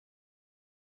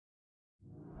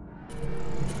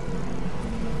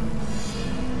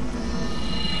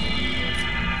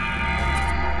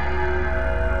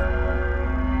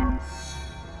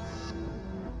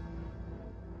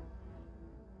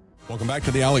Welcome back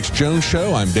to the Alex Jones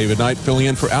Show. I'm David Knight filling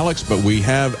in for Alex, but we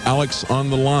have Alex on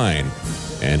the line,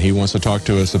 and he wants to talk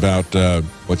to us about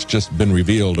what's just been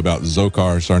revealed about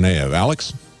Dzhokhar Tsarnaev.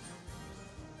 Alex?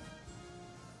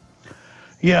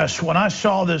 Yes, when I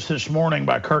saw this morning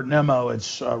by Kurt Nemo,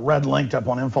 it's red linked up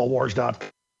on Infowars.com.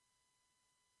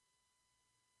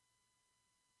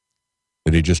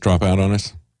 Did he just drop out on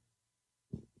us?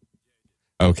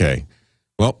 Okay.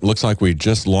 Well, looks like we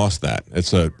just lost that.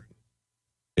 It's a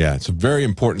very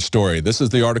important story. This is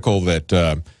the article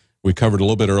that we covered a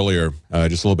little bit earlier,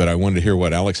 just a little bit. I wanted to hear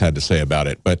what Alex had to say about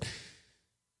it. But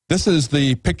this is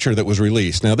the picture that was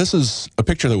released. Now, this is a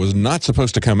picture that was not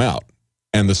supposed to come out,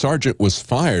 and the sergeant was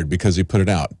fired because he put it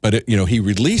out. But, he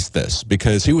released this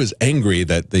because he was angry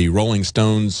that the Rolling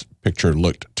Stones picture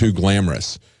looked too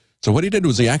glamorous. So what he did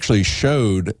was he actually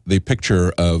showed the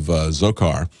picture of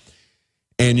Dzhokhar,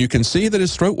 and you can see that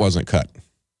his throat wasn't cut.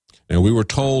 And we were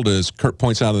told, as Kurt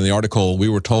points out in the article, we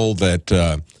were told that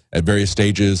at various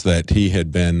stages that he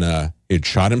had he'd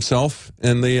shot himself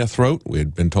in the throat. We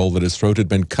had been told that his throat had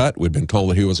been cut. We'd been told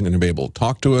that he wasn't going to be able to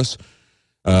talk to us,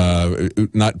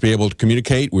 not be able to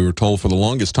communicate. We were told for the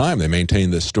longest time they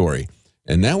maintained this story.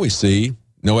 And now we see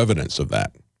no evidence of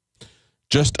that.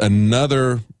 Just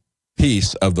another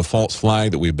piece of the false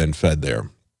flag that we've been fed there.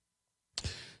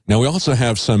 Now, we also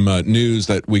have some news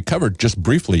that we covered just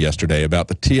briefly yesterday about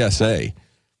the TSA.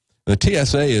 The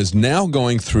TSA is now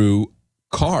going through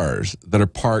cars that are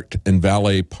parked in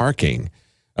valet parking.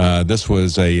 This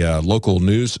was a local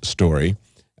news story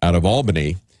out of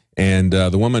Albany, and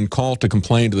the woman called to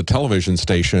complain to the television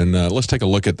station. Let's take a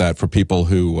look at that for people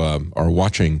who are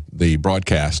watching the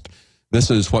broadcast. This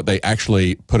is what they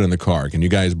actually put in the car. Can you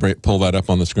guys pull that up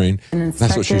on the screen?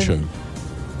 That's what she showed.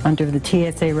 Under the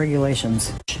TSA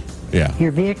regulations. Yeah.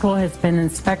 Your vehicle has been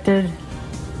inspected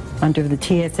under the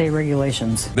TSA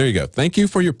regulations. There you go. Thank you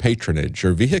for your patronage.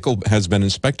 Your vehicle has been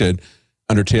inspected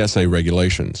under TSA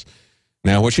regulations.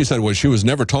 Now, what she said was she was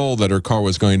never told that her car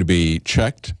was going to be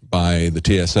checked by the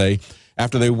TSA.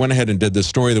 After they went ahead and did this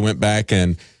story, they went back,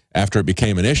 and after it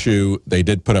became an issue, they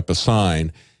did put up a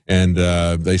sign, and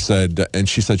they said, and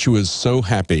she said she was so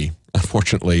happy.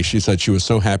 Unfortunately, she said she was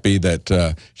so happy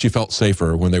that she felt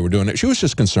safer when they were doing it. She was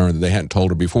just concerned that they hadn't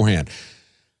told her beforehand.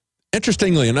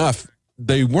 Interestingly enough,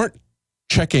 they weren't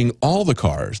checking all the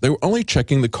cars. They were only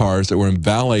checking the cars that were in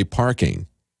valet parking.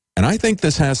 And I think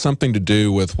this has something to do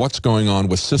with what's going on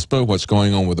with CISPA, what's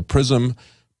going on with the PRISM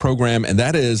program, and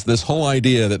that is this whole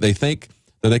idea that they think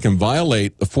that they can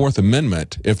violate the Fourth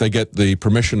Amendment if they get the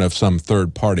permission of some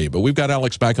third party. But we've got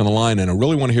Alex back on the line, and I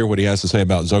really want to hear what he has to say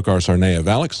about Dzhokhar Tsarnaev.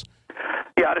 Alex?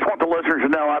 Yeah, I just want the listeners to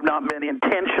know I've not been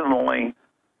intentionally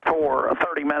for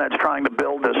 30 minutes trying to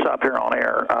build this up here on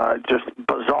air. Just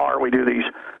bizarre. We do these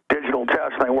digital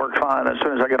tests, and they work fine. As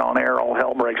soon as I get on air, all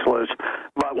hell breaks loose.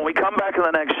 But when we come back in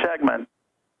the next segment,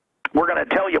 we're going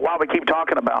to tell you why we keep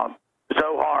talking about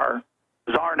Dzhokhar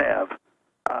Tsarnaev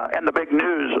and the big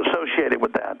news associated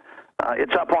with that.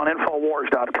 It's up on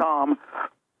Infowars.com.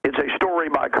 It's a story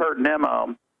by Kurt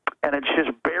Nemo, and it's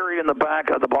just buried in the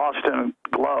back of the Boston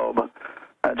Globe.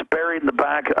 It's buried in the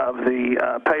back of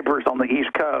the papers on the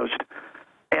East Coast.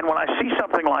 And when I see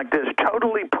something like this,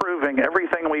 totally proving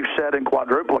everything we've said in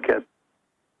quadruplicate,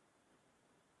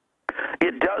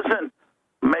 it doesn't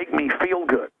make me feel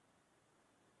good.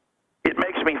 It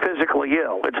makes me physically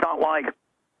ill. It's not like,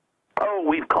 oh,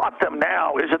 we've caught them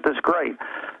now. Isn't this great?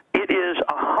 It is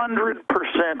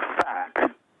 100%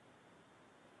 fact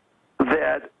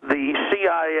that the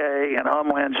CIA and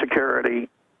Homeland Security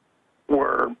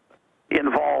were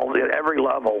involved at every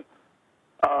level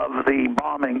of the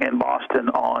bombing in Boston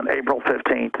on April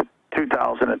 15th,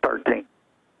 2013.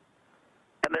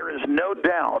 And there is no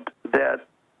doubt that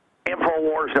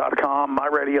Infowars.com, my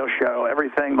radio show,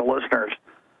 everything, the listeners,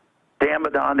 Dan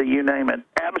Madonda, you name it,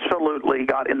 absolutely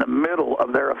got in the middle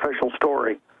of their official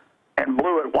story and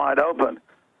blew it wide open.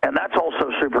 And that's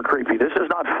also super creepy. This is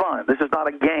not fun. This is not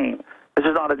a game. This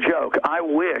is not a joke. I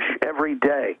wish every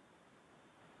day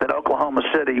that Oklahoma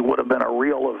City would have been a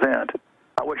real event.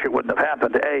 I wish it wouldn't have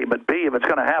happened, A, but B, if it's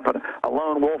going to happen, a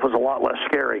lone wolf is a lot less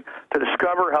scary. To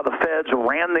discover how the feds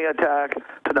ran the attack,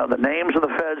 to know the names of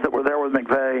the feds that were there with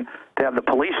McVeigh, to have the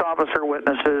police officer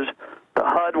witnesses, the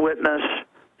HUD witness,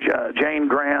 Jane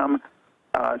Graham,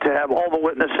 to have all the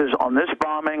witnesses on this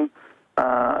bombing,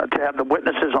 to have the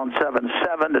witnesses on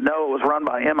 7/7, to know it was run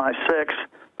by MI6,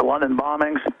 the London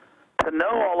bombings. To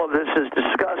know all of this is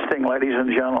disgusting, ladies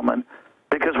and gentlemen,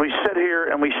 because we sit here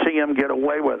and we see them get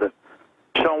away with it.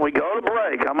 So when we go to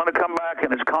break, I'm going to come back,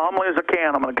 and as calmly as I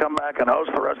can, I'm going to come back and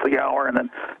host the rest of the hour, and then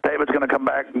David's going to come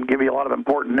back and give you a lot of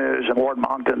important news, and Ward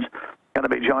Monkton's going to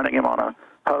be joining him on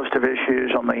host of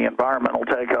issues on the environmental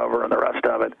takeover and the rest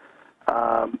of it.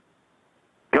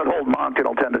 Good old Monk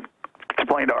will tend to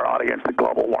explain to our audience that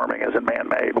global warming isn't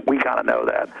man-made. We kind of know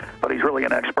that, but he's really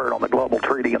an expert on the global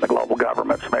treaty and the global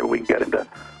government, so maybe we can get him to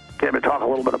talk a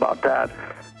little bit about that.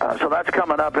 So that's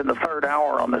coming up in the third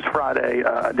hour on this Friday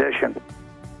edition.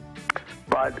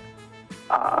 But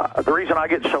the reason I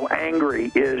get so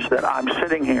angry is that I'm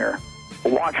sitting here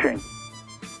watching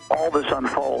all this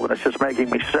unfold, and it's just making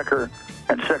me sicker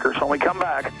and sicker. So when we come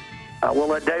back, we'll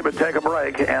let David take a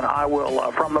break, and I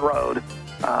will, from the road,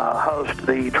 host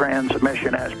the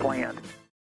transmission as planned.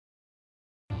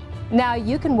 Now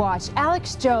you can watch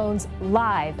Alex Jones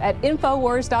live at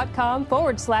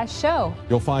Infowars.com/show.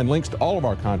 You'll find links to all of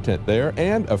our content there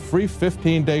and a free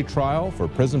 15-day trial for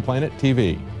Prison Planet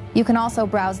TV. You can also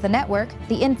browse the network,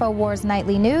 the InfoWars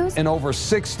Nightly News, and over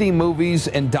 60 movies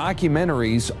and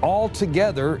documentaries all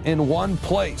together in one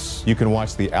place. You can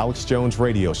watch the Alex Jones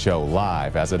radio show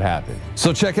live as it happened.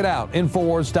 So check it out,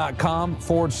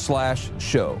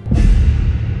 Infowars.com/show.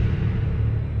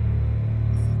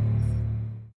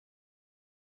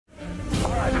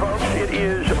 All right, folks, it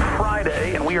is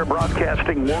Friday, and we are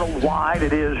broadcasting worldwide.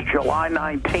 It is July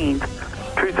 19th,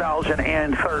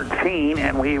 2013,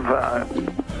 and we've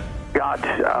got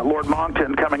Lord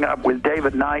Monckton coming up with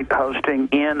David Knight hosting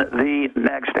in the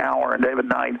next hour. And David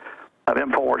Knight of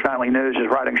InfoWars Nightly News is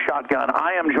riding shotgun.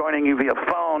 I am joining you via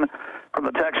phone from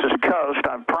the Texas coast.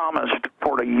 I've promised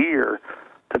for a year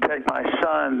to take my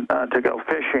son to go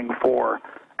fishing for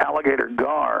alligator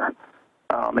gar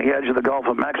on the edge of the Gulf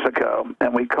of Mexico.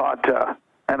 And we caught,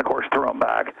 and of course threw them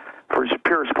back for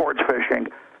pure sports fishing.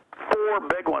 4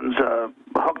 big ones,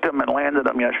 hooked them and landed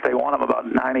them yesterday. One of them about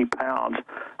 90 pounds.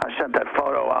 I sent that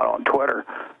photo out on Twitter.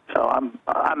 So I'm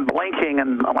blinking,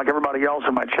 and like everybody else,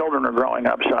 and my children are growing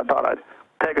up, so I thought I'd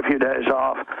take a few days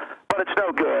off. But it's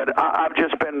no good. I've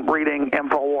just been reading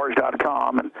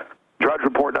Infowars.com and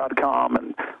DrudgeReport.com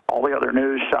and all the other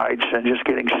news sites and just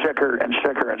getting sicker and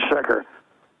sicker and sicker.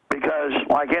 Because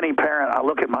like any parent, I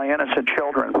look at my innocent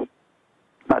children,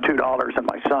 my 2 daughters and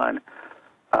my son,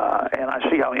 and I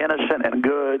see how innocent and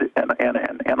good and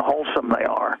wholesome they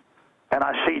are. And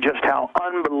I see just how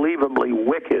unbelievably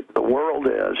wicked the world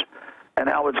is and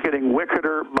how it's getting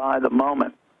wickeder by the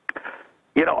moment.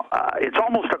 You know, it's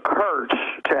almost a curse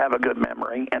to have a good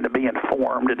memory and to be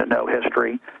informed and to know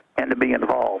history and to be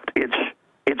involved.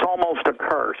 It's almost a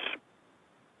curse.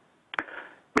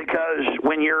 Because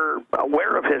when you're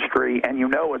aware of history and you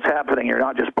know what's happening, you're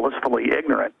not just blissfully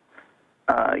ignorant.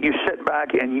 You sit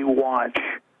back and you watch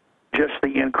just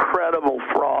the incredible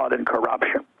fraud and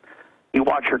corruption. You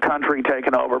watch your country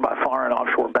taken over by foreign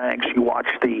offshore banks. You watch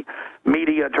the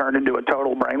media turn into a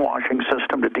total brainwashing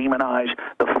system to demonize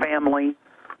the family,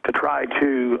 to try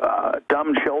to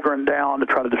dumb children down, to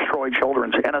try to destroy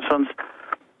children's innocence.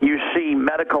 You see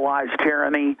medicalized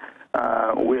tyranny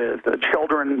with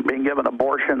children being given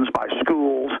abortions by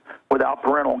schools without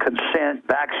parental consent,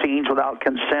 vaccines without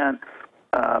consent.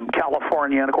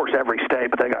 California, and of course every state,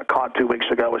 but they got caught 2 weeks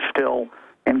ago, is still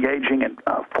engaging in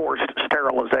forced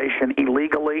sterilization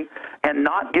illegally and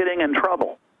not getting in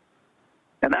trouble.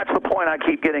 And that's the point I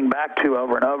keep getting back to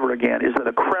over and over again, is that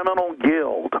a criminal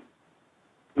guild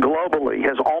globally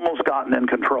has almost gotten in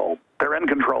control. They're in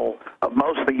control of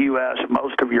most of the U.S.,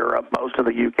 most of Europe, most of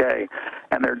the U.K.,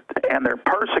 and they're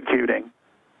persecuting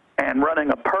and running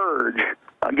a purge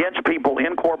against people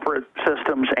in corporate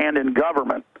systems and in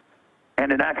government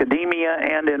and in academia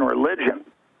and in religion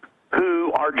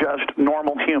who are just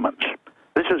normal humans.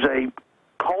 This is a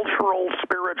cultural,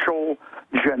 spiritual,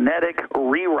 genetic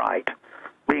rewrite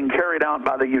being carried out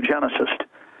by the eugenicist.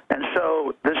 And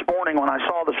so this morning when I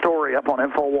saw the story up on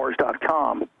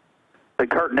Infowars.com that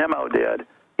Kurt Nemo did,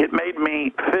 it made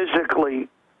me physically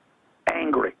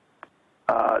angry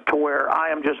to where I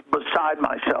am just beside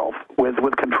myself with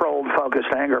controlled,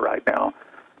 focused anger right now,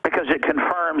 because it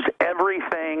confirms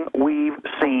everything we've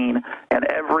seen and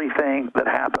everything that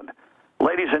happened.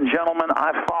 Ladies and gentlemen,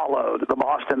 I followed the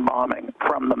Boston bombing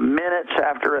from the minutes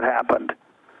after it happened,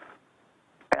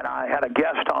 and I had a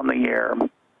guest on the air, an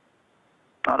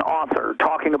author,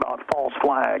 talking about false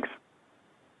flags,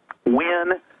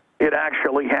 when it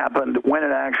actually happened, when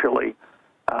it actually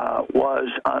was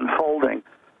unfolding.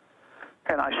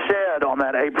 And I said on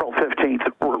that April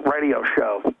 15th radio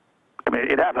show, I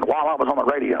mean, it happened while I was on the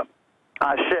radio,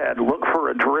 I said, look for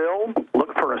a drill,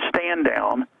 look for a stand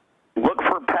down, look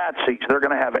for patsies. They're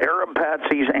going to have Arab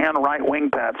patsies and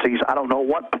right-wing patsies. I don't know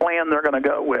what plan they're going to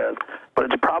go with, but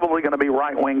it's probably going to be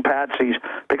right-wing patsies,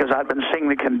 because I've been seeing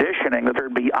the conditioning that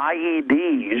there'd be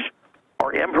IEDs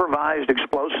or improvised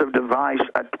explosive device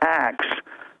attacks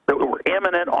that were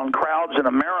imminent on crowds in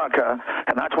America,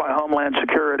 and that's why Homeland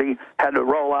Security had to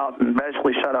roll out and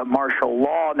basically set up martial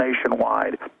law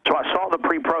nationwide. So I saw the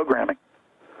pre-programming.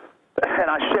 And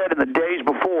I said in the days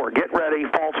before, get ready,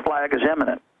 false flag is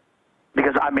imminent.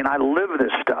 Because, I mean, I live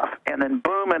this stuff. And then,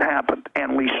 boom, it happened.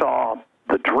 And we saw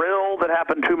the drill that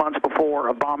happened 2 months before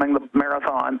of bombing the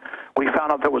marathon. We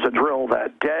found out there was a drill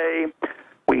that day.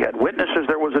 We had witnesses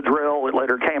there was a drill. It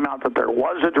later came out that there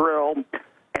was a drill.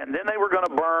 And then they were going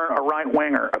to burn a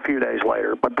right-winger a few days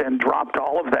later, but then dropped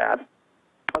all of that,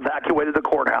 evacuated the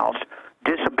courthouse,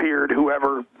 disappeared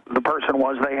whoever the person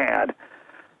was they had,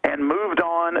 and moved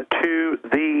on to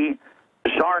the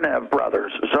Tsarnaev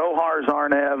brothers, Dzhokhar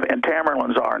Tsarnaev and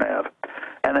Tamerlan Tsarnaev.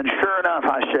 And then sure enough,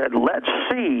 I said, let's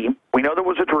see. We know there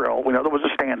was a drill. We know there was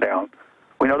a stand down.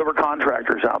 We know there were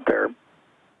contractors out there.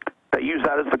 They use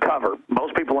that as the cover.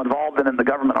 Most people involved in the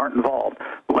government aren't involved.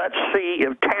 Let's see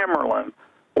if Tamerlan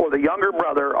or the younger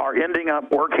brother are ending up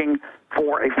working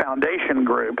for a foundation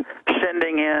group,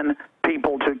 sending in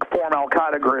people to form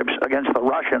al-Qaeda groups against the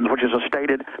Russians, which is a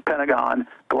stated Pentagon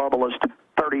globalist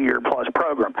 30-year-plus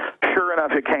program. Sure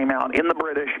enough, it came out in the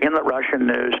British, in the Russian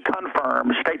news,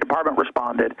 confirmed. State Department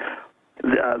responded.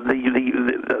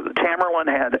 Tamerlan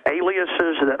had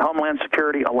aliases that Homeland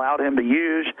Security allowed him to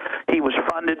use. He was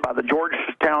funded by the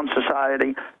Georgetown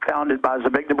Society, founded by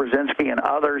Zbigniew Brzezinski and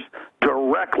others,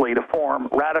 directly to form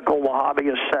radical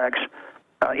Wahhabist sects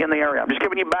in the area. I'm just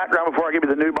giving you background before I give you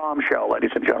the new bombshell,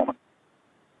 ladies and gentlemen.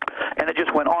 And it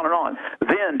just went on and on.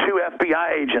 Then 2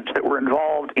 FBI agents that were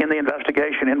involved in the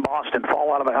investigation in Boston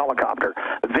fall out of a helicopter.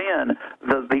 Then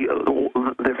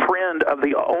the friend of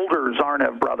the older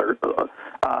Tsarnaev brother,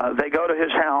 they go to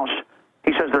his house.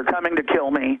 He says, they're coming to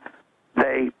kill me.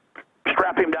 They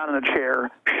strap him down in a chair,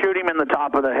 shoot him in the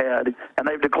top of the head, and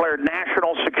they've declared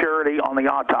national security on the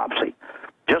autopsy,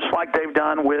 just like they've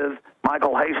done with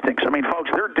Michael Hastings. I mean, folks,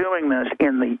 they're doing this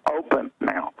in the open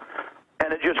now.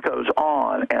 And it just goes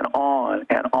on and on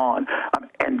and on.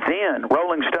 And then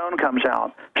Rolling Stone comes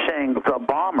out saying the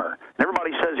bomber. And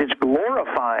everybody says it's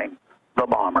glorifying the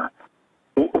bomber,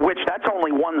 which that's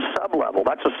only one sub-level.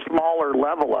 That's a smaller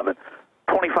level of it,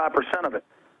 25% of it.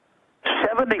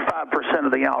 75%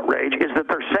 of the outrage is that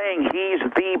they're saying he's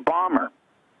the bomber.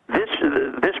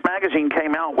 This magazine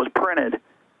came out, was printed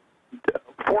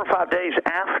 4 or 5 days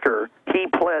after he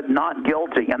pled not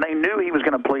guilty, and they knew he was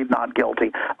going to plead not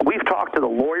guilty. We've talked to the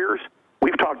lawyers.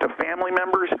 We've talked to family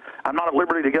members. I'm not at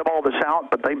liberty to give all this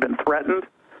out, but they've been threatened,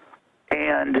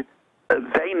 and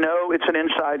they know it's an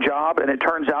inside job, and it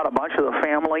turns out a bunch of the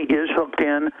family is hooked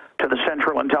in to the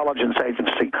Central Intelligence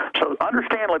Agency. So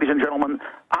understand, ladies and gentlemen,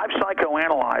 I've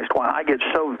psychoanalyzed why I get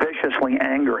so viciously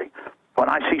angry when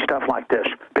I see stuff like this,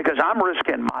 because I'm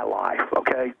risking my life,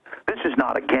 okay? This is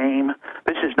not a game.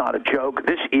 This is not a joke.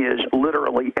 This is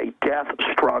literally a death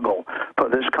struggle for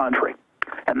this country.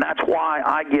 And that's why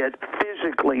I get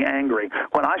physically angry.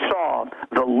 When I saw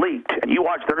the leaked, and you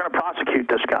watch, they're going to prosecute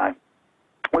this guy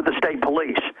with the state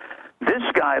police. This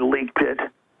guy leaked it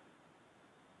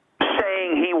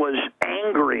saying he was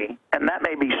angry, and that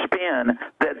may be spin,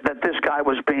 that this guy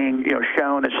was being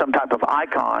shown as some type of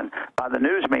icon by the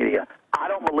news media. I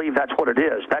don't believe that's what it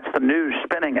is. That's the news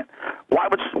spinning it. Why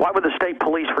would the state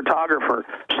police photographer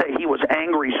say he was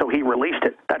angry so he released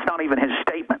it? That's not even his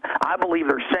statement. I believe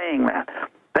they're saying that.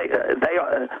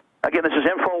 Again, this is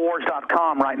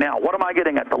Infowars.com right now. What am I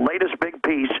getting at? The latest big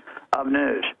piece of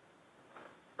news.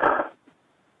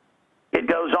 It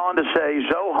goes on to say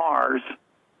Dzhokar's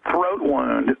throat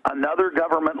wound, another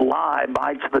government lie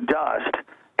bites the dust.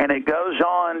 And it goes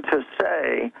on to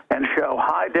say and show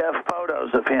high-def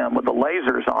photos of him with the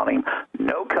lasers on him.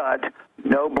 No cut,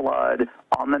 no blood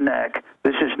on the neck.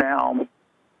 This is now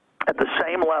at the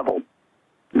same level,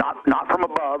 not from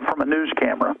above, from a news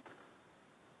camera.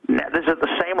 This is at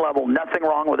the same level, nothing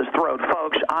wrong with his throat.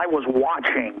 Folks, I was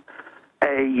watching a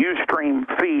Ustream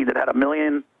feed that had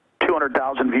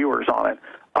 1,200,000 viewers on it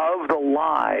of the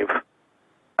live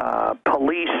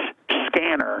police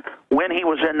scanner when he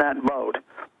was in that boat.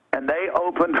 And they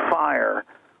opened fire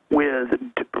with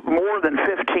more than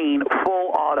 15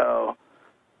 full auto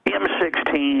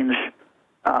M16s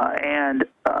and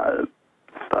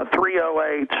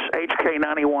 308s,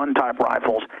 HK91 type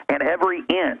rifles, and every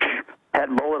inch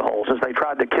had bullet holes as they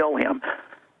tried to kill him.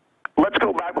 Let's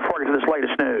go back before I get to this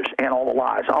latest news and all the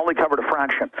lies. I only covered a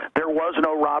fraction. There was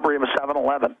no robbery of a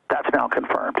 7-Eleven. That's now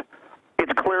confirmed.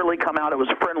 It's clearly come out it was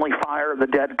friendly fire of the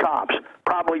dead cops,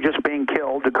 probably just being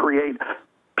killed to create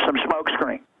some smoke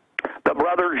screen. The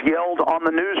brothers yelled on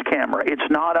the news camera, "It's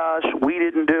not us, we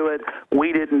didn't do it,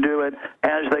 we didn't do it,"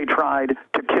 as they tried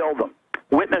to kill them.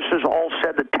 Witnesses all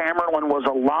said that Tamerlan was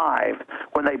alive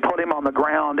when they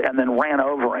then ran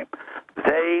over him.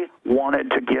 They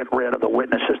wanted to get rid of the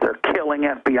witnesses. They're killing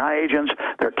FBI agents.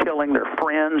 They're killing their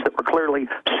friends that were clearly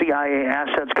CIA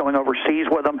assets going overseas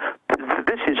with them.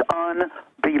 This is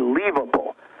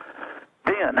unbelievable.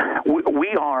 Then we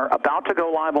are about to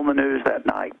go live on the news that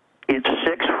night. It's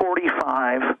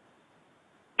 6:45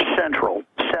 Central,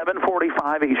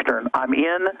 7:45 Eastern. I'm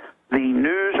in the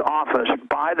news office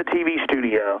by the TV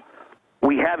studio.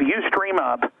 We have Ustream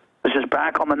up. This is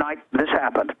back on the night this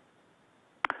happened,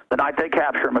 the night they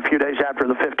capture him, a few days after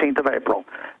the 15th of April.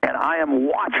 And I am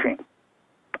watching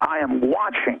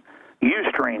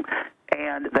Ustream,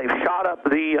 and they've shot up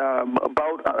the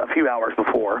boat a few hours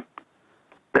before.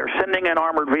 They're sending in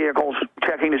armored vehicles,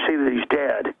 checking to see that he's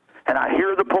dead. And I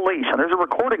hear the police, and there's a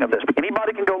recording of this.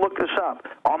 Anybody can go look this up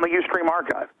on the Ustream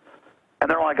archive. And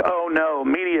they're like, oh, no,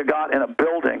 media got in a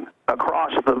building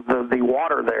across the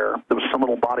water there. There was some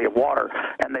little body of water,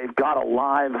 and they've got a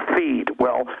live feed.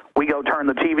 Well, we go turn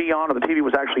the TV on, or the TV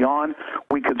was actually on.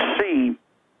 We could see,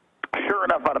 sure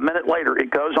enough, about a minute later, it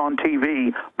goes on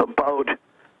TV, the boat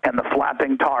and the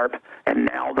flapping tarp, and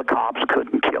now the cops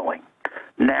couldn't kill him.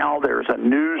 Now there's a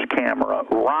news camera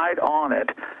right on it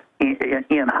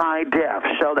in high def.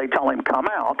 So they tell him, come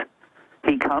out.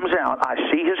 He comes out. I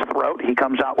see his throat. He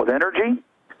comes out with energy.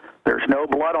 There's no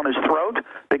blood on his throat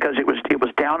because it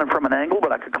was down and from an angle,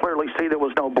 but I could clearly see there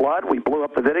was no blood. We blew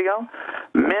up the video.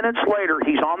 Minutes later,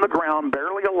 he's on the ground,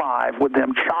 barely alive, with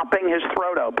them chopping his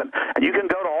throat open. And you can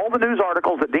go to all the news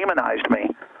articles that demonized me,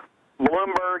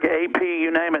 Bloomberg, AP,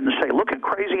 you name it, and say, look at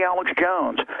crazy Alex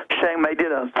Jones saying they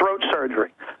did a throat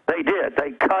surgery. They did.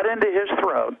 They cut into his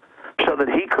throat so that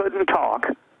he couldn't talk.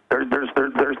 There's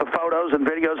the photos and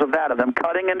videos of that, of them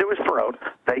cutting into his throat.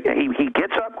 He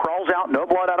gets up, crawls out, no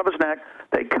blood out of his neck.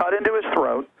 They cut into his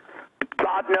throat.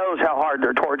 God knows how hard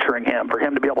they're torturing him for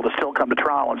him to be able to still come to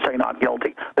trial and say not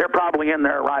guilty. They're probably in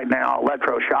there right now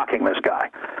electroshocking this guy.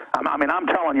 I mean, I'm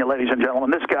telling you, ladies and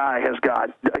gentlemen, this guy has got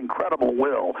incredible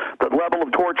will. The level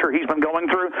of torture he's been going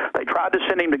through, they tried to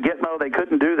send him to Gitmo. They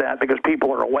couldn't do that because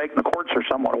people are awake and the courts are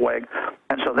somewhat awake.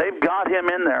 And so they've got him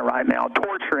in there right now,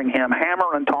 torturing him,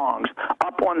 hammer and tongs,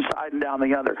 up one side and down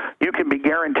the other. You can be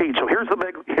guaranteed. So here's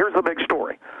the big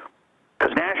story.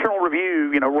 Because National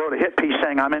Review, wrote a hit piece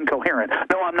saying I'm incoherent.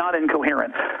 No, I'm not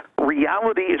incoherent.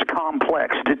 Reality is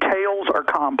complex. Details are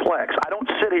complex. I don't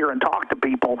sit here and talk to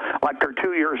people like they're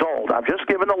 2 years old. I've just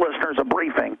given the listeners a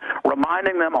briefing,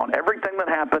 reminding them on everything that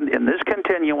happened in this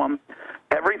continuum,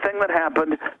 everything that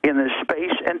happened in this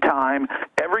space and time,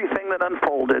 everything that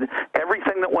unfolded,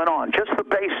 everything that went on. Just the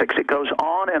basics. It goes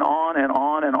on and on and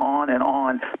on and on and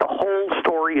on. The whole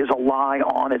story is a lie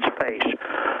on its face.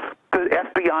 The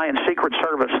FBI and Secret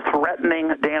Service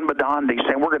threatening Dan Badandi,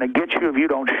 saying, we're going to get you if you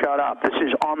don't shut up. This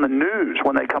is on the news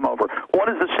when they come over. What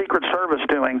is the Secret Service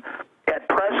doing at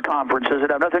press conferences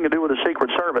that have nothing to do with the Secret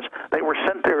Service? They were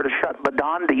sent there to shut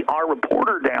Badandi, our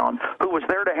reporter, down, who was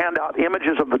there to hand out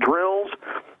images of the drills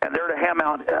and there to hand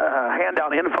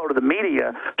out info to the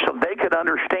media so they could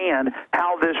understand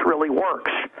how this really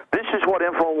works. This is what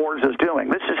InfoWars is doing.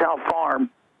 This is how far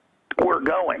we're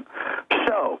going.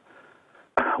 So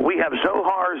we have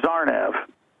Dzhokhar Tsarnaev.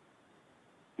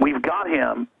 We've got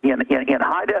him in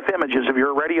high-def images. If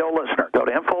you're a radio listener, go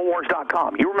to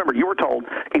Infowars.com. You remember, you were told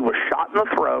he was shot in the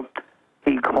throat,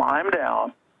 he climbed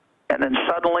out, and then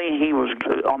suddenly he was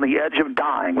on the edge of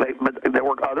dying. But there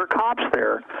were other cops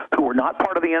there who were not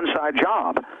part of the inside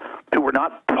job, who were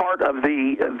not part of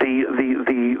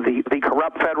the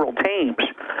corrupt federal teams,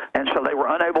 and so they were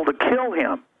unable to kill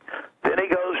him. Then he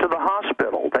goes to the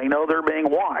hospital. They know they're being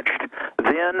watched.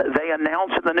 Then they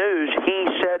announce in the news he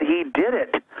said he did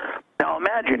it. Now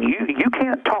imagine, you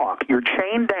can't talk. You're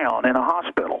chained down in a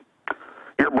hospital.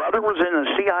 Your brother was in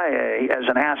the CIA as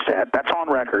an asset. That's on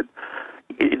record.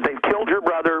 They've killed your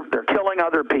brother. They're killing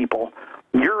other people.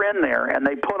 You're in there, and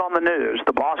they put on the news,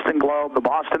 the Boston Globe, the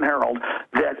Boston Herald,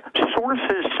 that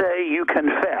sources say you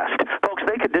confessed. Folks,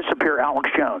 they could disappear Alex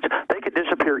Jones. They could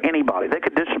disappear anybody. They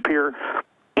could disappear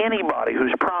anybody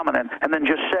who's prominent and then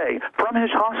just say, from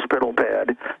his hospital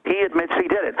bed, he admits he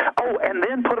did it. Oh, and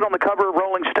then put it on the cover of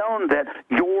Rolling Stone that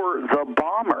you're the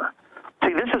bomber.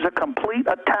 See, this is a complete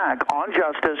attack on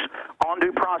justice, on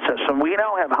due process. And we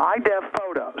now have high-def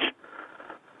photos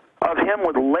of him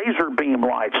with laser beam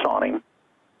lights on him,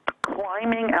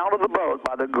 climbing out of the boat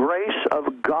by the grace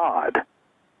of God.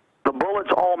 The bullets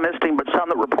all missed him, but some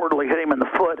that reportedly hit him in the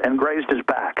foot and grazed his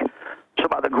back. So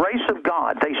by the grace of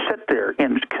God, they sit there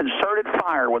in concerted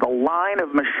fire with a line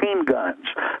of machine guns,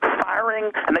 firing,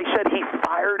 and they said he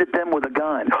fired at them with a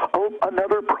gun. Oh,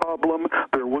 another problem.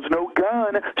 There was no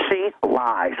gun. See,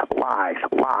 lies, lies,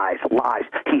 lies, lies.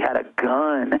 He had a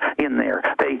gun in there.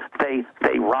 They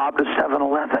the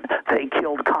 7-Eleven. They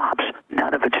killed cops.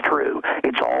 None of it's true.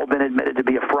 It's all been admitted to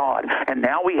be a fraud. And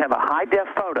now we have a high-def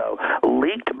photo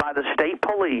leaked by the state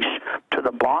police to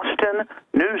the Boston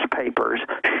newspapers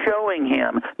showing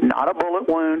him not a bullet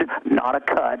wound, not a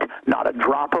cut, not a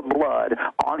drop of blood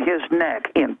on his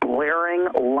neck in blaring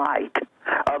light.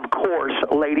 Of course,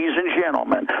 ladies and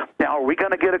gentlemen, now are we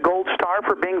going to get a gold star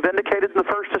for being vindicated and the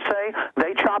first to say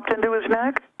they chopped into his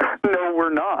neck? No,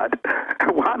 we're not.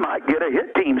 Well, I might get a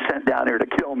hit team sent down here to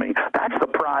kill me. That's the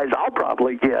prize I'll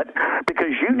probably get, because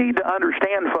you need to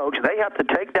understand, folks, they have to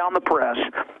take down the press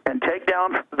and take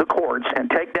down the courts and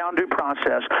take down due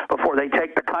process before they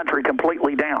take the country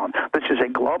completely down. This is a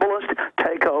globalist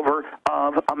takeover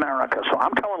of America. So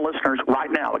I'm telling listeners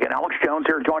right now, again, Alex Jones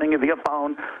here joining you via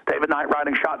phone, David Knight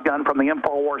riding shotgun from the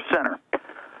InfoWars Center.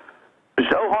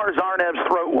 Dzhokhar Tsarnaev's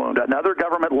throat wound, another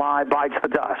government lie bites the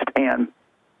dust, and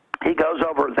he goes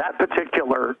over that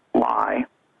particular lie.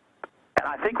 And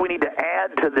I think we need to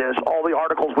add to this all the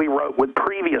articles we wrote with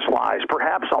previous lies.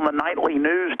 Perhaps on the nightly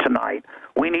news tonight,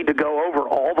 we need to go over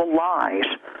all the lies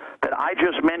that I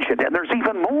just mentioned. And there's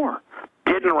even more.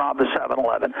 Didn't rob the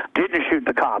 7-Eleven, didn't shoot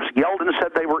the cops, yelled and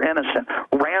said they were innocent,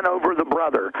 ran over the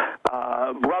brother.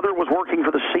 Brother was working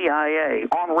for the CIA,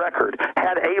 on record,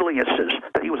 had aliases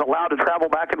that he was allowed to travel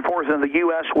back and forth in the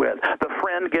U.S. with. The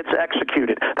friend gets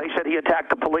executed. They said he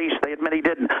attacked the police. They admit he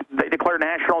didn't. They declare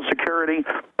national security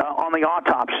on the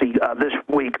autopsy this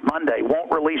week, Monday.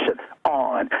 Won't release it.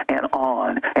 On and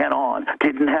on and on.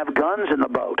 Didn't have guns in the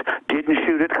boat. Didn't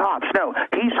shoot at cops. No,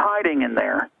 he's hiding in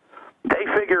there. They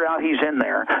figure out he's in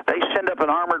there. They send up an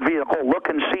armored vehicle, look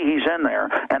and see he's in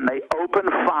there, and they open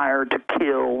fire to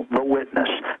kill the witness.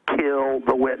 Kill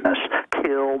the witness.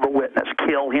 Kill the witness.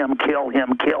 Kill him, kill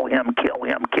him, kill him, kill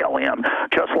him, kill him.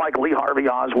 Just like Lee Harvey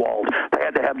Oswald. They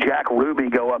had to have Jack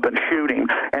Ruby go up and shoot him.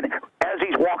 And as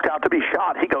he's walked out to be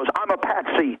shot, he goes, I'm a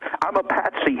patsy. I'm a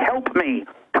patsy. Help me.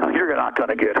 You're not going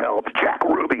to get help. Jack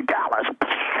Ruby, Dallas.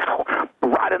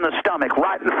 Right in the stomach,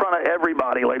 right in front of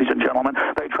everybody, ladies and gentlemen.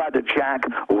 They tried to Jack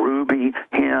Ruby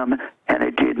him, and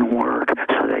it didn't work,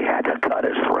 so they had to cut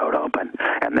his throat open.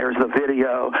 And there's the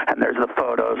video, and there's the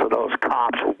photos of those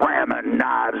cops ramming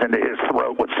knives into his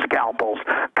throat with scalpels.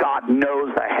 God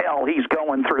knows the hell he's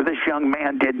going through. This young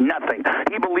man did nothing.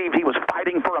 He believed he was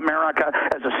fighting for America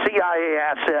as a CIA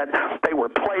asset. They were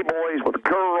playboys with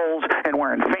girls and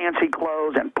wearing fancy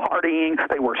clothes and partying.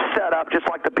 They were set up just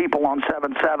like the people on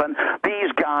 7/7.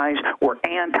 These guys were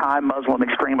anti-Muslim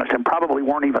extremists and probably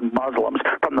weren't even Muslims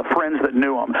from the friends that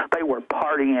knew them. They were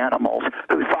party animals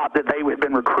who thought that they had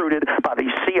been recruited by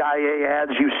these CIA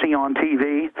ads you see on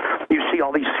TV. You see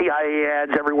all these CIA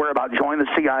ads everywhere about join the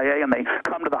CIA, and they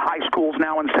come to the high schools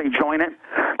now and say join it.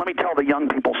 Let me tell the young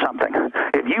people something.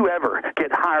 If you ever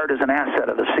get hired as an asset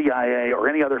of the CIA or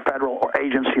any other federal or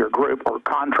agency or group or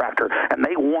contractor, and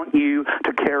they want you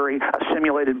to carry a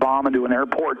simulated bomb into an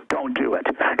airport, don't do it.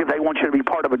 If they want you to be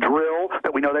part of a drill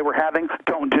that we know they were having,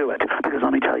 don't do it. Because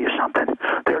let me tell you something.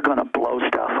 They're going to blow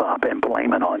stuff up and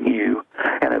blame it on you.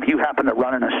 And if you happen to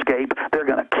run an escape, they're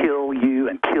going to kill you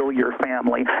and kill your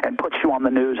family and put you on the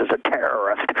news as a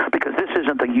terrorist. Because this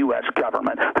isn't the U.S.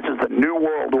 government. This is the New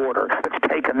World Order that's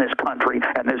taken this country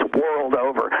and this world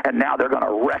over. And now they're going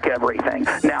to wreck everything.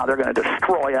 Now they're going to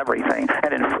destroy everything.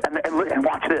 And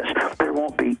watch this. There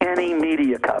won't be any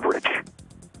media coverage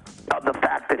of the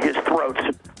fact that his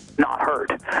throat's not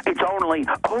hurt. It's only,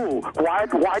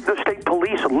 why'd the state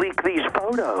police leak these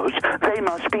photos? They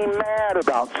must be mad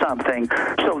about something.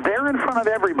 So they're in front of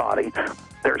everybody.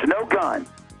 There's no gun.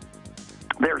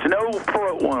 There's no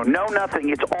throat wound, no nothing.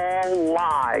 It's all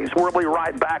lies. We'll be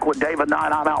right back with David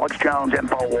Knight. I'm Alex Jones,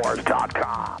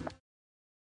 Infowars.com.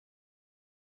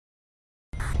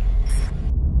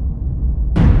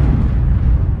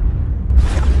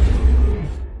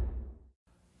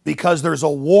 Because there's a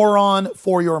war on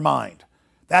for your mind.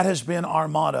 That has been our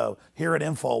motto here at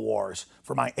InfoWars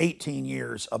for my 18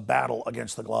 years of battle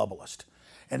against the globalist.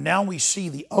 And now we see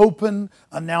the open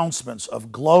announcements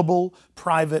of global,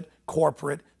 private,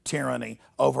 corporate tyranny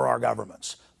over our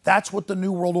governments. That's what the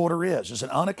New World Order is an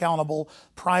unaccountable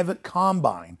private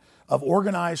combine of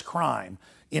organized crime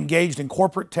engaged in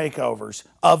corporate takeovers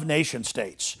of nation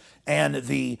states and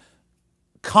the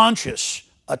conscious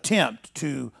attempt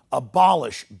to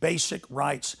abolish basic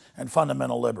rights and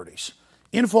fundamental liberties.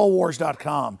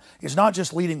 Infowars.com is not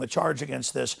just leading the charge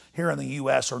against this here in the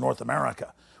U.S. or North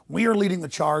America. We are leading the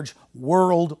charge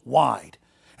worldwide.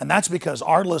 And that's because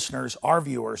our listeners, our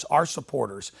viewers, our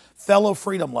supporters, fellow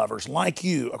freedom lovers like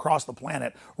you across the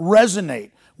planet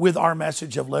resonate with our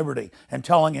message of liberty and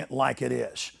telling it like it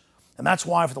is. And that's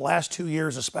why for the last 2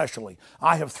 years especially,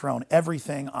 I have thrown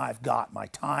everything I've got, my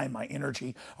time, my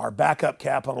energy, our backup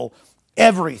capital,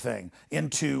 everything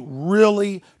into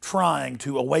really trying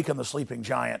to awaken the sleeping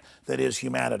giant that is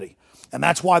humanity. And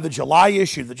that's why the July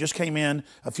issue that just came in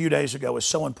a few days ago is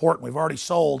so important. We've already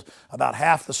sold about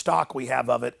half the stock we have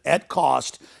of it at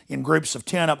cost in groups of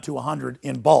 10 up to 100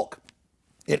 in bulk.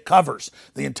 It covers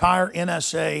the entire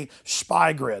NSA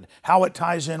spy grid, how it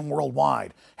ties in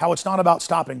worldwide, how it's not about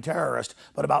stopping terrorists,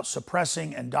 but about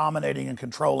suppressing and dominating and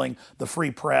controlling the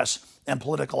free press and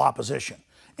political opposition.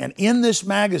 And in this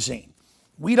magazine,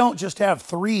 we don't just have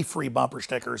 3 free bumper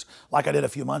stickers like I did a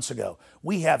few months ago.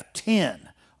 We have 10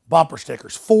 bumper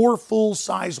stickers, 4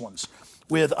 full-size ones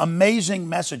with amazing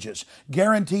messages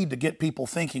guaranteed to get people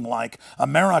thinking like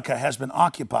America has been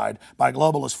occupied by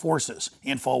globalist forces.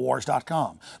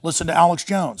 Infowars.com. Listen to Alex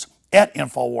Jones at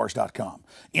Infowars.com.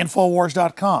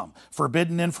 Infowars.com.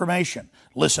 Forbidden information.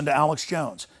 Listen to Alex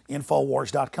Jones.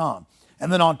 Infowars.com.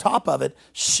 And then on top of it,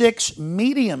 6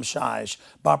 medium-sized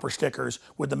bumper stickers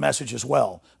with the message as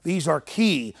well. These are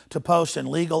key to post in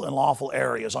legal and lawful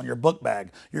areas on your book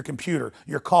bag, your computer,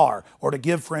 your car, or to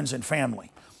give friends and family.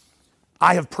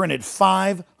 I have printed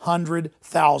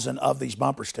 500,000 of these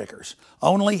bumper stickers.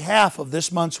 Only half of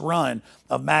this month's run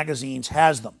of magazines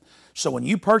has them. So when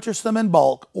you purchase them in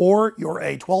bulk or you're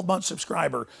a 12-month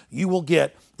subscriber, you will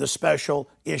get the special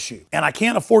issue. And I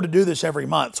can't afford to do this every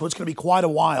month, so it's going to be quite a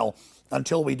while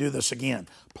until we do this again.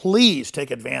 Please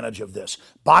take advantage of this.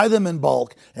 Buy them in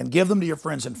bulk and give them to your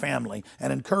friends and family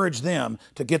and encourage them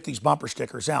to get these bumper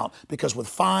stickers out, because with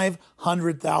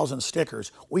 500,000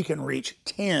 stickers, we can reach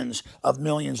tens of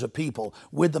millions of people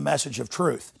with the message of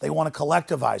truth. They want to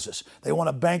collectivize us. They want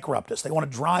to bankrupt us. They want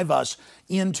to drive us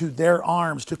into their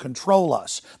arms to control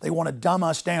us. They want to dumb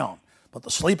us down. But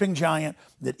the sleeping giant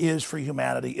that is for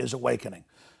humanity is awakening.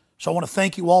 So I want to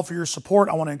thank you all for your support.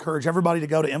 I want to encourage everybody to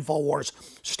go to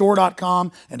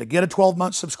InfoWarsStore.com and to get a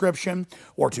 12-month subscription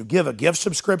or to give a gift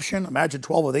subscription. Imagine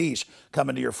 12 of these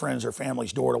coming to your friends or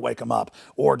family's door to wake them up.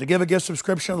 Or to give a gift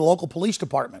subscription to the local police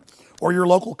department or your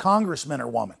local congressman or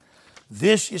woman.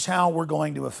 This is how we're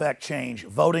going to affect change,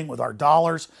 voting with our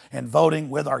dollars and voting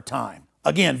with our time.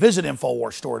 Again, visit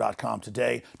InfoWarsStore.com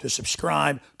today to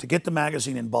subscribe, to get the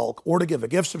magazine in bulk, or to give a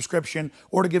gift subscription,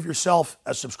 or to give yourself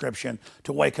a subscription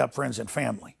to wake up friends and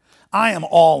family. I am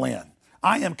all in.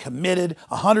 I am committed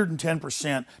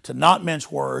 110% to not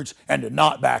mince words and to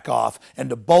not back off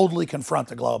and to boldly confront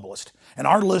the globalist. And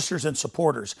our listeners and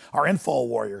supporters, our info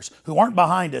warriors who aren't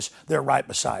behind us, they're right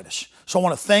beside us. So I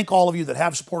want to thank all of you that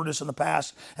have supported us in the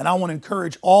past, and I want to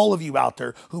encourage all of you out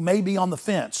there who may be on the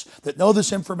fence, that know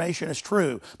this information is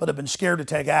true, but have been scared to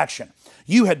take action.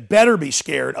 You had better be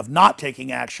scared of not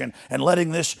taking action and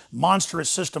letting this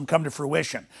monstrous system come to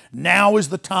fruition. Now is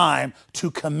the time to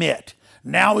commit.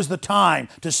 Now is the time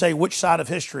to say which side of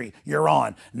history you're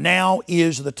on. Now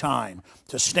is the time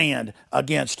to stand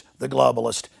against the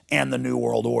globalist and the New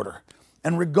World Order.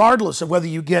 And regardless of whether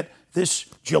you get this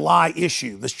July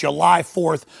issue, this July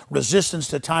 4th Resistance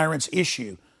to Tyrants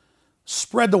issue,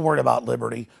 spread the word about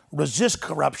liberty, resist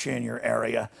corruption in your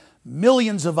area.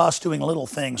 Millions of us doing little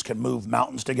things can move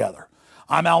mountains together.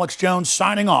 I'm Alex Jones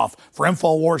signing off for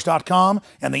Infowars.com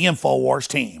and the Infowars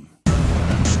team.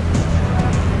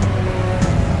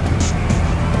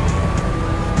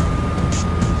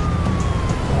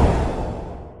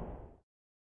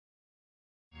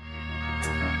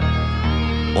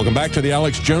 Welcome back to the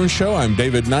Alex Jones Show. I'm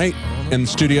David Knight in the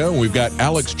studio. We've got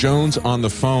Alex Jones on the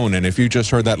phone. And if you just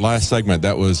heard that last segment,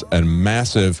 that was a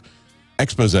massive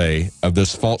expose of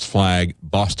this false flag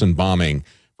Boston bombing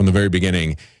from the very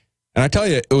beginning. And I tell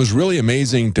you, it was really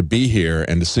amazing to be here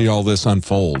and to see all this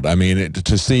unfold. I mean,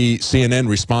 to see CNN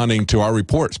responding to our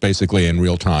reports basically in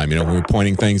real time. You know, we were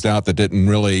pointing things out that didn't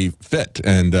really fit.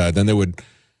 And then they would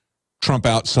trump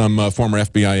out some former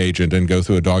FBI agent and go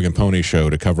through a dog and pony show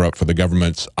to cover up for the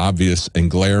government's obvious and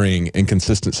glaring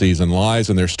inconsistencies and lies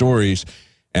in their stories.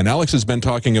 And Alex has been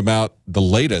talking about the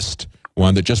latest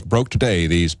one that just broke today,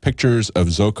 these pictures of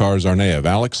Dzhokhar Tsarnaev.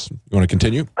 Alex, you want to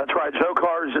continue? That's right,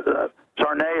 Dzhokhar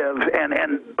Tsarnaev. And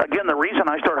again, the reason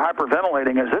I start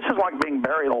hyperventilating is this is like being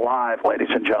buried alive, ladies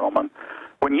and gentlemen.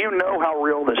 When you know how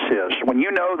real this is, when you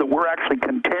know that we're actually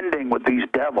contending with these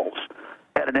devils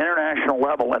at an international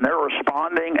level, and they're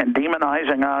responding and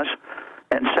demonizing us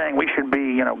and saying we should be,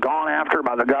 you know, gone after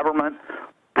by the government.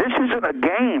 This isn't a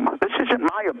game. This isn't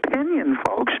my opinion,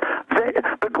 folks.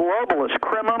 The globalist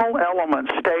criminal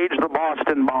elements staged the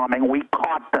Boston bombing. We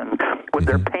caught them with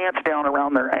their pants down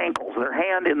around their ankles, their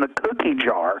hand in the cookie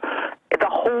jar. The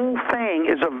whole thing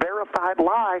is a verified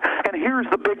lie. And here's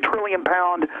the big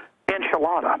trillion-pound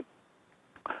enchilada.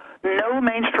 No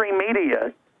mainstream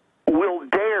media will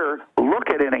dare look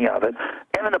at any of it.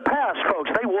 And in the past, folks,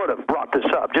 they would have brought this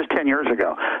up just 10 years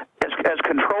ago. As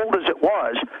controlled as it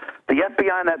was, the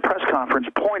FBI in that press conference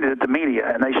pointed at the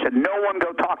media, and they said, no one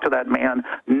go talk to that man.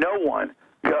 No one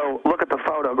go look at the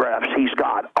photographs he's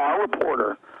got. Our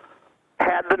reporter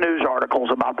had the news articles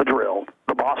about the drill,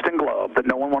 the Boston Globe, that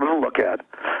no one wanted to look at.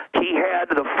 He had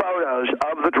the photos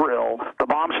of the drill, the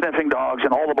bomb-sniffing dogs,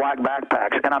 and all the black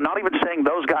backpacks. And I'm not even saying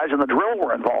those guys in the drill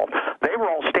were involved. They were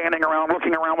all standing around,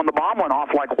 looking around when the bomb went off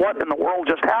like, what in the world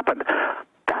just happened?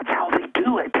 That's how they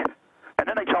do it. And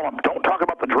then they tell them, don't talk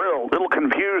about the drill. It'll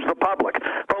confuse the public.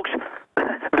 Folks,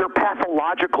 they're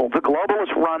pathological. The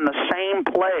globalists run the same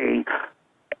play.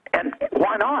 And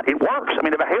why not? It works. I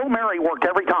mean, if a Hail Mary worked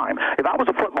every time, if I was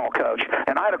a football coach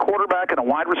and I had a quarterback and a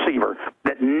wide receiver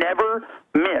that never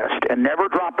missed and never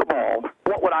dropped the ball,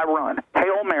 what would I run?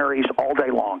 Hail Marys all day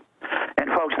long.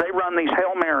 And, folks, they run these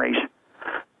Hail Marys.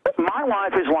 My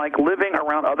life is like living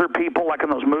around other people, like in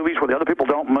those movies where the other people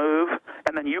don't move,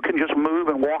 and then you can just move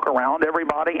and walk around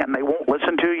everybody, and they won't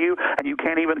listen to you, and you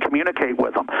can't even communicate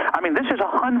with them. I mean, this is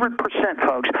 100%,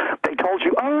 folks. They told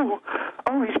you, oh,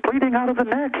 he's bleeding out of the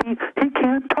neck. He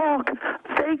can't talk.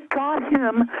 They got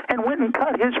him and went and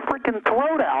cut his freaking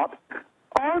throat out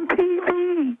on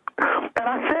TV. And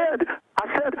I said,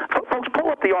 folks, pull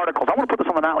up the articles. I want to put this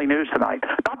on the Nightly News tonight,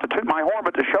 not to toot my horn,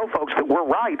 but to show folks that we're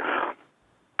right.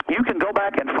 You can go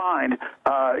back and find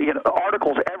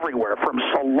articles everywhere, from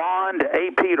Salon to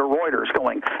AP to Reuters,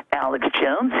 going, Alex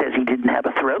Jones says he didn't have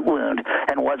a throat wound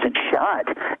and wasn't shot.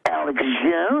 Alex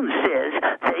Jones says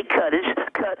they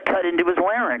cut into his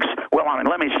larynx. Well, I mean,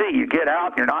 let me see. You get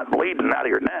out, you're not bleeding out of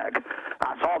your neck.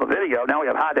 I saw the video. Now we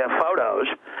have high-def photos.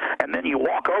 And then you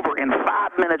walk over, and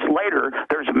 5 minutes later,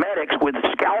 there's medics with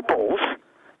scalpels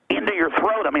into your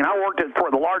throat. I mean, I worked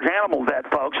for the large animal vet,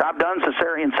 folks. I've done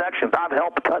cesarean sections. I've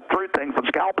helped cut through things with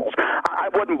scalpels. I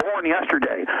wasn't born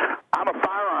yesterday. I'm a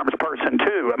firearms person,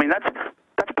 too. I mean, that's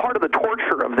part of the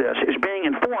torture of this, is being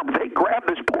informed. They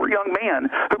grabbed this poor young man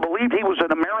who believed he was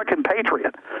an American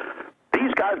patriot.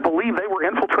 These guys believed they were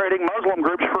infiltrating Muslim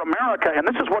groups for America, and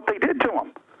this is what they did to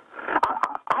him.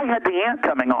 I had the aunt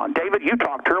coming on. David, you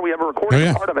talked to her. We have a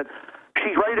recording part of it.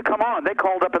 She's ready to come on. They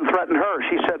called up and threatened her.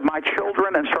 She said, my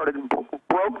children, and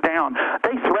broke down.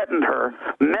 They threatened her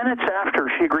minutes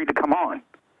after she agreed to come on.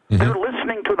 They're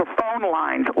listening to the phone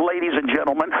lines, ladies and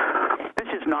gentlemen. This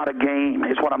is not a game,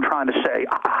 is what I'm trying to say.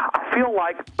 I feel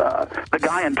like the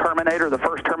guy in Terminator, the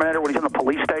first Terminator, when he's in the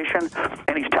police station,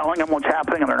 and he's telling them what's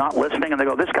happening, and they're not listening, and they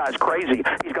go, this guy's crazy.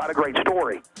 He's got a great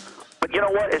story. But you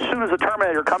know what? As soon as the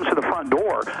Terminator comes to the front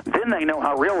door, then they know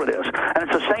how real it is. And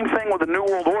it's the same thing with the New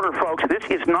World Order, folks. This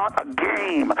is not a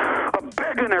game. I'm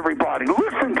begging everybody,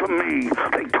 listen to me.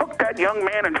 They took that young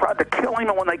man and tried to kill him,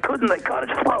 and when they couldn't, they cut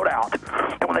his throat out.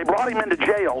 And when they brought him into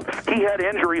jail, he had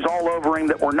injuries all over him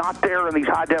that were not there in these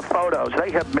high-def photos. They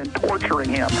have been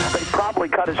torturing him. They probably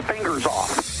cut his fingers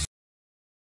off.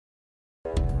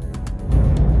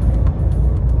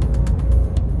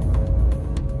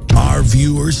 Our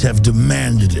viewers have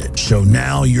demanded it, so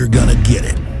now you're gonna get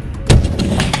it.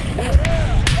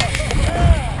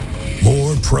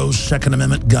 More pro-Second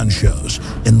Amendment gun shows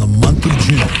in the month of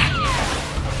June.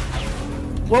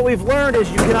 What we've learned is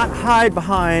you cannot hide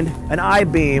behind an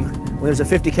I-beam when there's a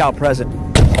 50 cal present.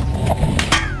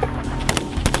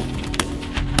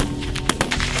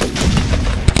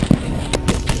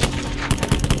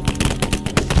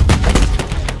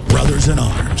 Brothers in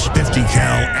Arms, 50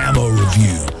 cal ammo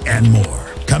review, and more.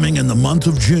 Coming in the month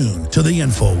of June to the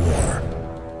InfoWar.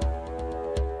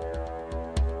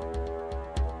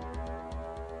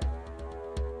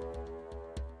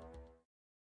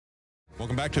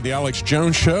 Welcome back to the Alex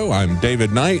Jones Show. I'm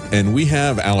David Knight, and we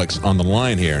have Alex on the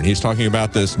line here, and he's talking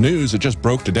about this news that just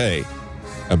broke today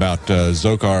about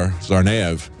Dzhokhar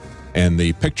Tsarnaev and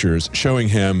the pictures showing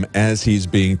him as he's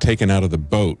being taken out of the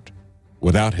boat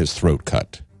without his throat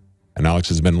cut. And Alex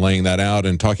has been laying that out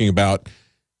and talking about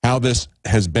how this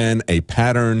has been a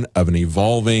pattern of an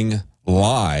evolving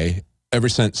lie ever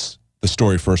since the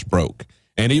story first broke.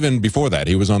 And even before that,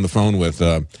 he was on the phone with,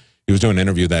 he was doing an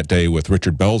interview that day with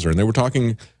Richard Belzer, and they were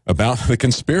talking about the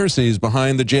conspiracies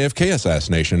behind the JFK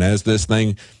assassination as this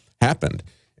thing happened.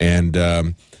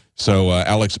 And so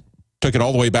Alex took it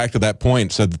all the way back to that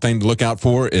point, said the thing to look out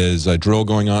for is a drill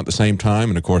going on at the same time,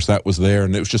 and of course that was there,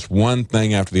 and it was just one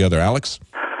thing after the other. Alex?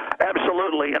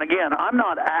 Absolutely. And again, I'm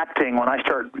not acting when I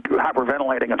start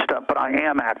hyperventilating and stuff, but I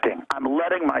am acting. I'm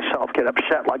letting myself get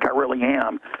upset like I really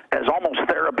am as almost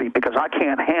therapy, because I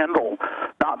can't handle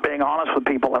not being honest with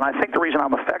people. And I think the reason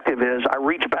I'm effective is I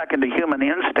reach back into human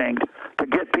instinct to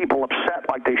get people upset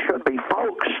like they should be.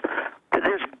 Folks,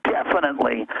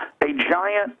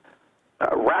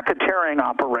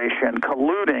 operation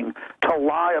colluding to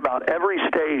lie about every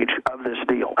stage of this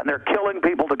deal. And they're killing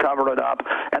people to cover it up,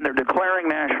 and they're declaring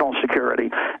national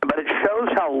security. But it shows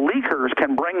how leakers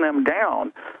can bring them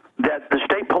down, that the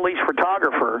state police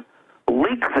photographer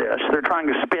leaked this. They're trying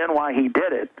to spin why he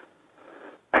did it,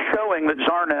 showing that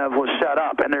Tsarnaev was set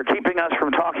up. And they're keeping us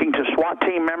from talking to SWAT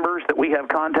team members that we have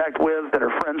contact with that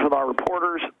are friends with our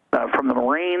reporters from the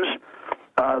Marines.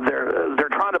 They're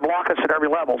trying to block us at every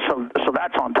level, so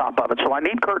that's on top of it. So I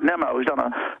need Kurt Nimmo, who's done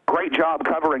a great job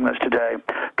covering this today,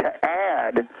 to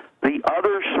add the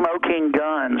other smoking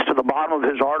guns to the bottom of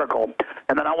his article.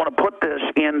 And then I want to put this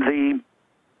in the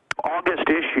August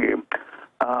issue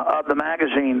of the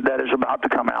magazine that is about to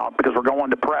come out, because we're going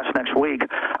to press next week.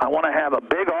 I want to have a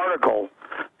big article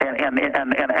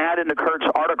and add into Kurt's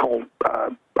article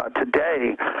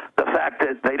today the fact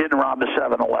that they didn't rob the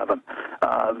 7-Eleven.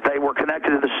 They were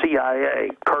connected to the CIA.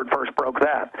 Kurt first broke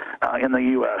that in the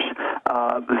U.S.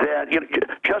 That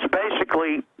just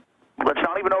basically, let's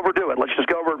not even overdo it. Let's just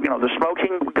go over the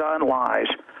smoking gun lies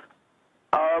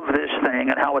of this thing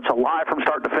and how it's a lie from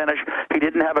start to finish. He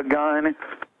didn't have a gun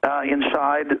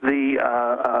inside the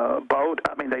boat.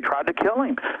 I mean, they tried to kill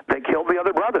him. They killed the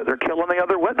other brother. They're killing the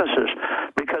other witnesses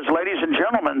because, ladies and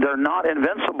gentlemen, they're not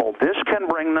invincible. This can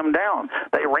bring them down.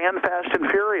 They ran fast and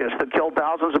furious that killed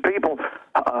thousands of people,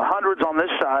 hundreds on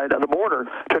this side of the border,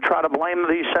 to try to blame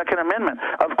the Second Amendment.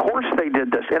 Of course they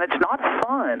did this, and it's not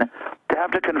fun to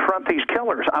have to confront these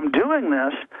killers. I'm doing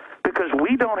this because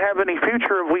we don't have any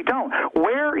future if we don't.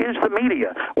 Where is the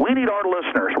media? We need our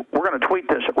listeners. We're going to tweet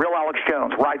this at Real Alex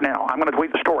Jones right now. I'm going to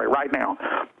tweet the story right now.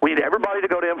 We need everybody to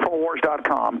go to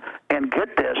Infowars.com and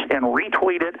get this and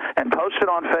retweet it and post it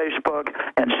on Facebook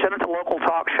and send it to local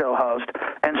talk show host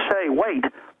and say, wait,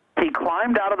 he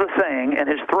climbed out of the thing and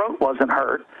his throat wasn't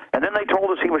hurt, and then they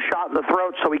told us he was shot in the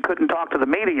throat so he couldn't talk to the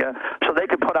media so they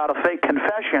could put out a fake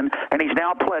confession, and he's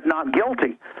now pled not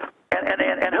guilty.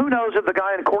 And who knows if the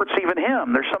guy in court's even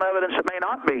him? There's some evidence it may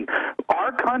not be.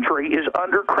 Our country is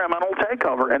under criminal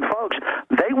takeover, and folks,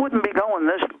 they wouldn't be going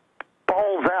this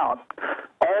balls out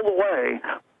all the way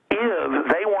if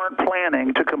they weren't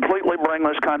planning to completely bring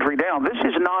this country down. This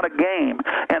is not a game,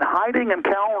 and hiding and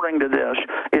cowering to this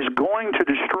is going to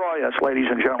destroy us, ladies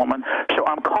and gentlemen. So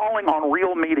I'm calling on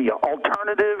real media,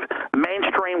 alternative,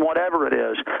 mainstream, whatever it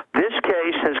is. This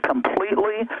case has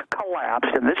completely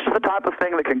collapsed, and this is the type of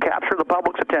thing that can capture the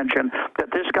public's attention,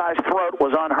 that this guy's throat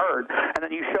was unhurt, and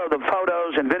then you show the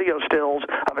photos and video stills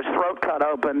of his throat cut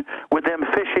open with them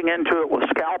fishing into it with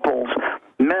scalpels.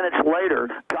 Minutes later,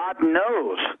 God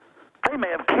knows, they may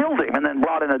have killed him and then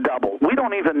brought in a double. We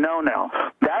don't even know now.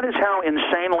 That is how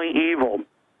insanely evil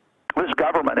this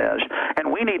government is,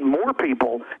 and we need more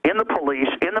people in the police,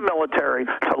 in the military,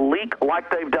 to leak like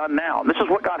they've done now. And this is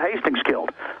what got Hastings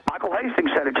killed. Michael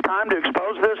Hastings said, it's time to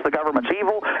expose this. The government's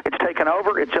evil. It's taken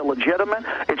over. It's illegitimate.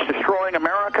 It's destroying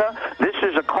America. This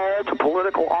is a call to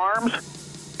political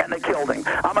arms, and they killed him.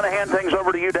 I'm going to hand things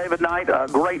over to you, David Knight.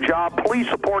 Great job. Please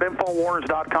support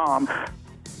Infowars.com.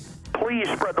 Please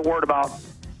spread the word about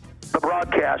the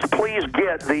broadcast. Please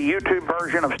get the YouTube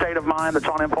version of State of Mind that's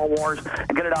on Infowars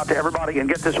and get it out to everybody and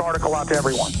get this article out to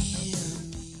everyone.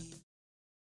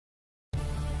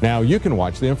 Now you can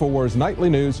watch the Infowars Nightly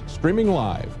News streaming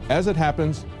live as it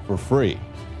happens for free.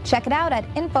 Check it out at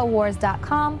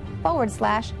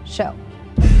Infowars.com/show.